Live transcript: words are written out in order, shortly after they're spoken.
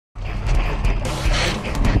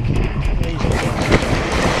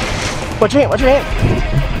Watch your hand, watch your hand.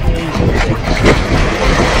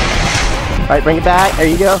 All right, bring it back. There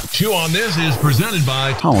you go. Chew on This is presented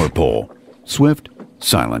by Power Pole. Swift,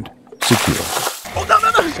 silent, secure. Oh, no,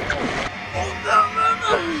 no, no. Oh, no, no,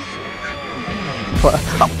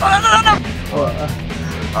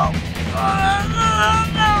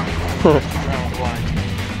 no.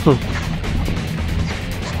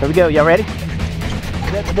 Here we go. Y'all ready?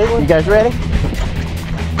 You guys ready?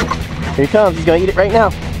 Here he comes. He's gonna eat it right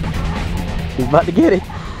now. He's about to get it.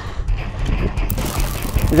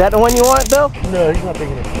 Is that the one you want, Bill? No, he's not big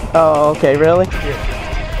enough. Oh, okay. Really? Yeah.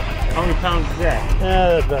 How many pounds is that?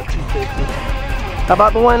 That's about 250. How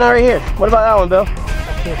about the one right here? What about that one, Bill? I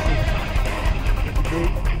can't see. Big.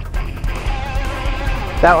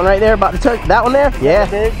 That one right there, about to touch. That one there? Yeah.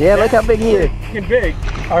 Yeah, look how big he is. Getting big.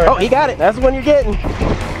 All right. Oh, he got it. That's the one you're getting.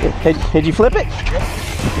 Did you flip it? Yep.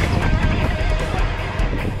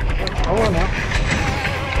 Hold on now.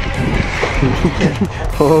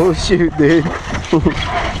 Oh, shoot, dude.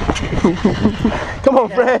 Come on,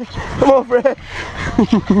 Fred. Come on, Fred.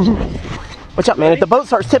 Watch out, man. If the boat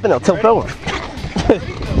starts tipping, it'll tilt over.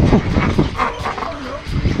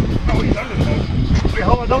 Wait,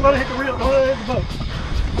 hold on. Don't let it hit the reel. Don't let it hit the boat.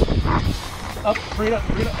 Up. Bring it up.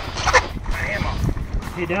 Bring it up. Bam.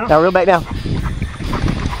 Get down. Now reel back down.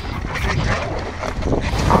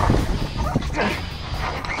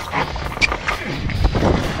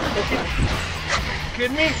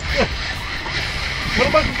 Kidding me? What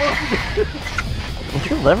am I supposed to do? Is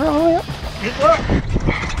your lever all the way up? Get up.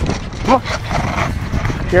 Come on.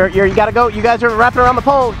 You gotta go. You guys are wrapping around the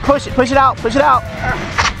pole. Push it. Push it out. Push it out.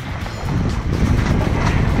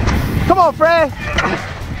 Come on, Fred.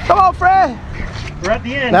 Come on, Fred. We're at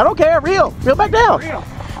the end. I don't care. Reel. Reel back down. Real.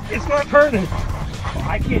 It's not turning. Oh,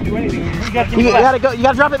 I can't do anything. You gotta, You gotta go. You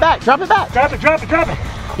gotta drop it back. Drop it back. drop it, drop it, drop it.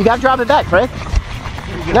 You gotta drop it back, Fred.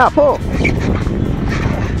 Now pull.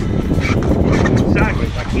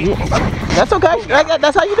 Sideways. I can't. That's okay.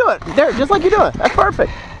 That's how you do it. There, just like you do it. That's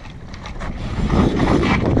perfect.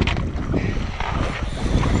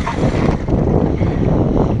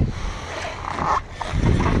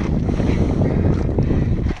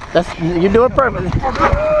 You're doing perfect.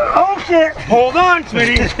 Oh shit! Hold on,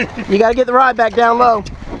 Smitty. You gotta get the rod back down low.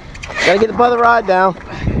 Gotta get the other rod down.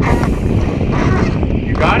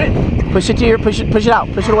 You got it? Push it to your, push it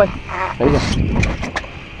out, push it away. There you go.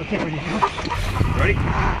 Okay, ready?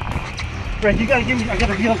 Fred, you gotta give me. I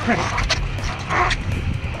gotta reel Chris.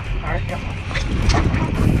 All right, go.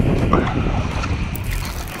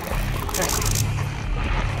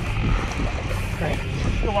 Okay.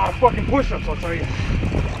 A lot of fucking push-ups, I'll tell you.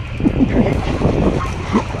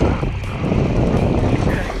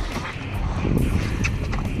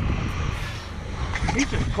 He's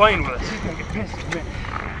just playing with us. He's gonna get pissed in a minute.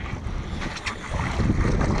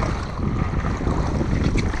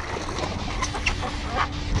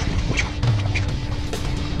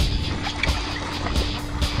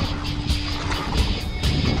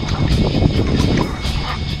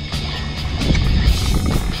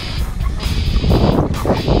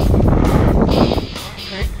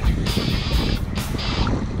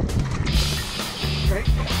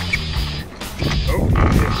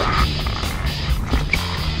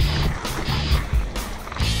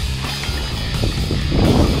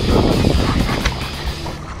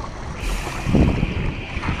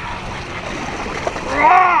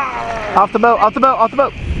 Off the boat, off the boat, off the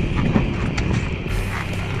boat.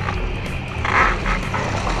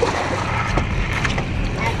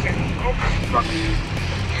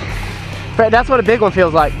 Fred, that's what a big one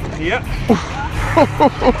feels like. Yep. You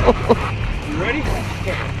ready?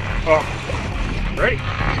 Oh. Ready?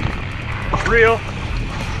 Reel.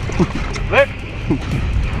 Lick.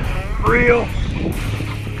 Reel.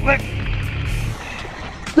 Lick.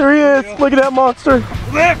 There he is. Look at that monster.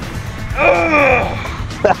 Lick.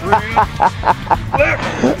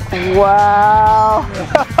 Wow.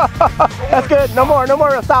 That's good. No more. No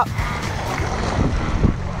more. Stop.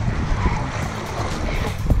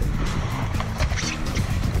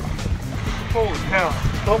 Holy cow.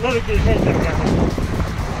 Don't let it get his head down.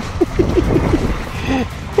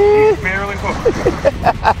 He's barely hooked.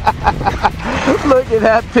 Look at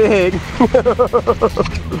that pig.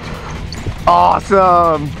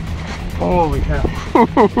 Awesome. Holy cow.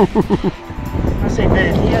 I say,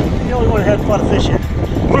 man, he the only one that had fun fishing.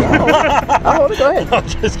 Oh, go ahead. I'm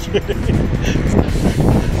just kidding.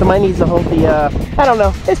 Somebody needs to hold the, I don't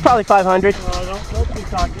know. It's probably 500. Don't be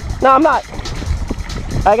talking. No, I'm not.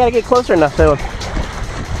 I gotta get closer enough to him.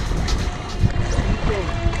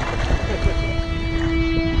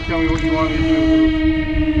 Tell me what you want me to do.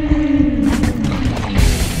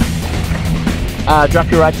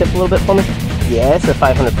 Drop your rod tip a little bit for me. Yeah, it's a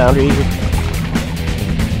 500 pounder easy.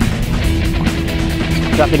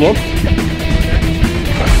 Drop it again.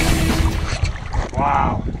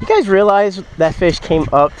 Wow. You guys realize that fish came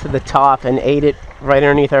up to the top and ate it right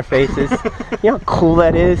underneath our faces? You know how cool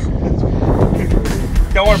that is?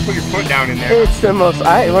 Don't want to put your foot down in there. It's the most,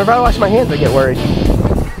 whenever I wash my hands I get worried.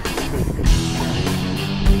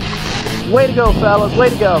 Way to go, fellas, way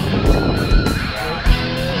to go.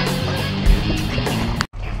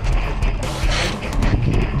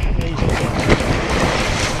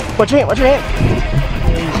 Watch your hand, watch your hand.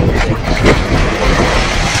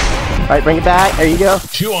 All right, bring it back, there you go.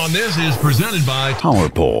 Chew on This is presented by Power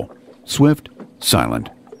pole. Swift, silent,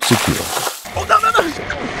 secure. Oh, no, no, no.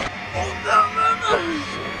 Oh, no, no,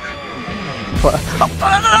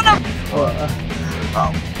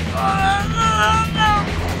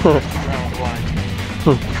 no.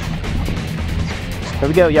 Here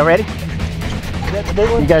we go, y'all ready?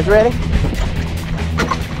 You guys ready?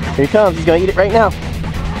 Here he comes, he's gonna eat it right now.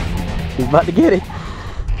 He's about to get it.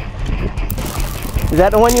 Is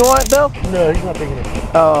that the one you want, Bill? No, he's not big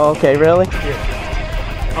enough. Oh, okay, really? Yeah.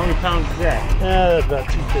 How many pounds is that? That's about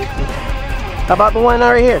 250. How about the one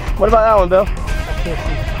right here? What about that one, Bill? I can't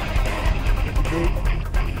see. Big.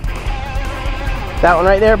 That one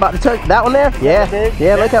right there, about to touch. That one there? Yeah. Big?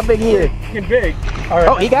 Yeah, look how big he is. Getting big. All right.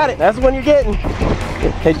 Oh, he got it. That's the one you're getting.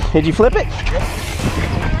 Did you flip it? Yep.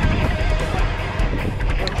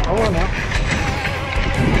 Hold on now.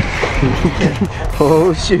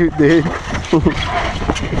 Oh, shoot, dude.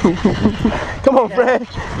 Come on, Fred.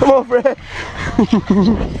 Come on, Fred.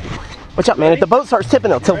 Watch out, man. If the boat starts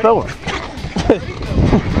tipping, it'll tilt over.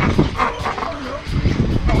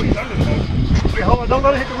 Wait, hold on. Don't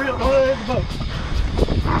let it hit the reel. Don't let it hit the boat.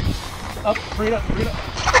 Up, bring it up, bring it up.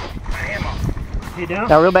 Bam. Get down.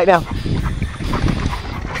 Now reel back down.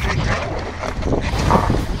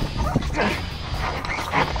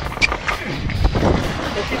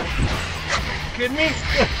 Kidding me?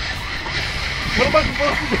 What am I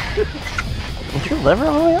supposed to do? Is your lever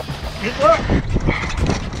all the way up? Get up.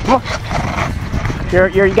 Come on.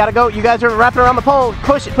 You gotta go. You guys are wrapping around the pole.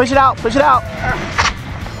 Push it out, push it out.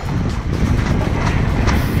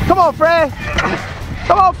 Come on, Fred.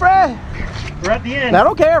 Come on, Fred. We're at the end. I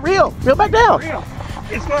don't care. Reel back down. Real.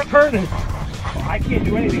 It's not turning. Oh, I can't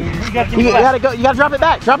do anything. You gotta, You gotta go. You gotta drop it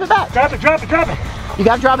back. Drop it back. drop it, drop it, drop it. You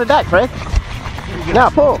gotta drop it back, Fred. Now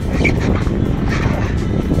pull.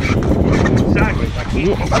 Sideways. I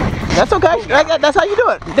can't. That's okay. That's how you do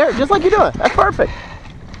it. There, just like you do it. That's perfect.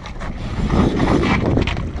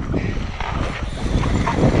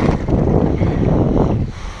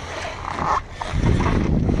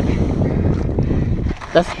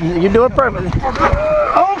 You're doing perfect.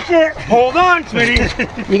 Oh shit! Hold on,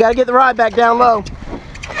 Smitty. You gotta get the rod back down low.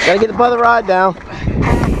 Gotta get the other rod down.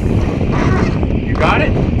 You got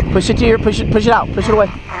it? Push it to your, push it out, push it away.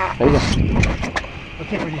 There you go.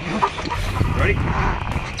 Okay, ready?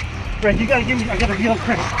 Fred, you gotta give me. I gotta reel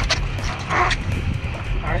Chris.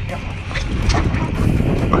 All right, go.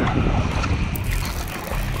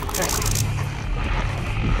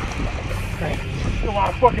 Okay. A lot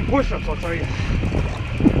of fucking push-ups, I'll tell you.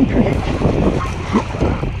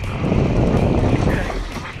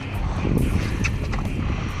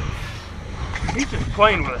 He's just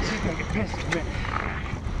playing with us. He's gonna get pissed in a minute.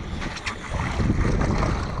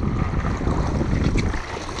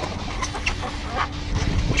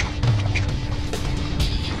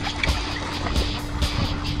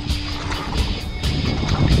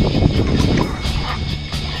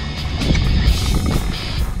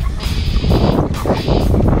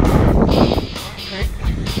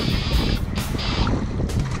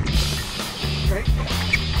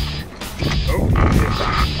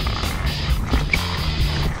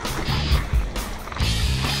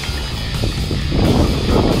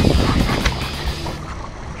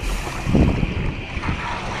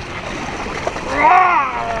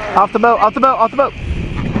 Off the boat, off the boat, off the boat.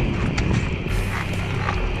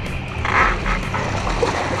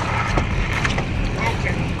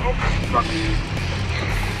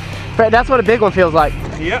 Fred, that's what a big one feels like.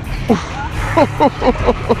 Yep. You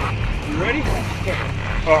ready?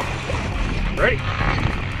 Oh. Ready?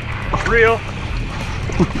 Reel.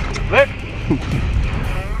 Lick.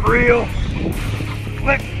 Reel.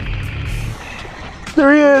 Lick.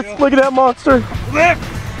 There he is. Look at that monster. Lick.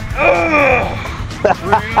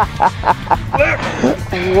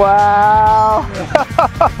 Wow.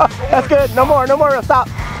 That's good. No more, no more. Stop.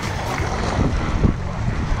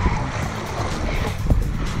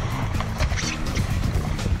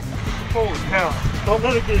 Holy cow. Don't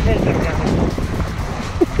let it get his head down.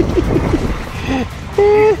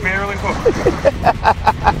 He's barely hooked.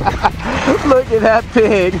 at that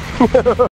pig.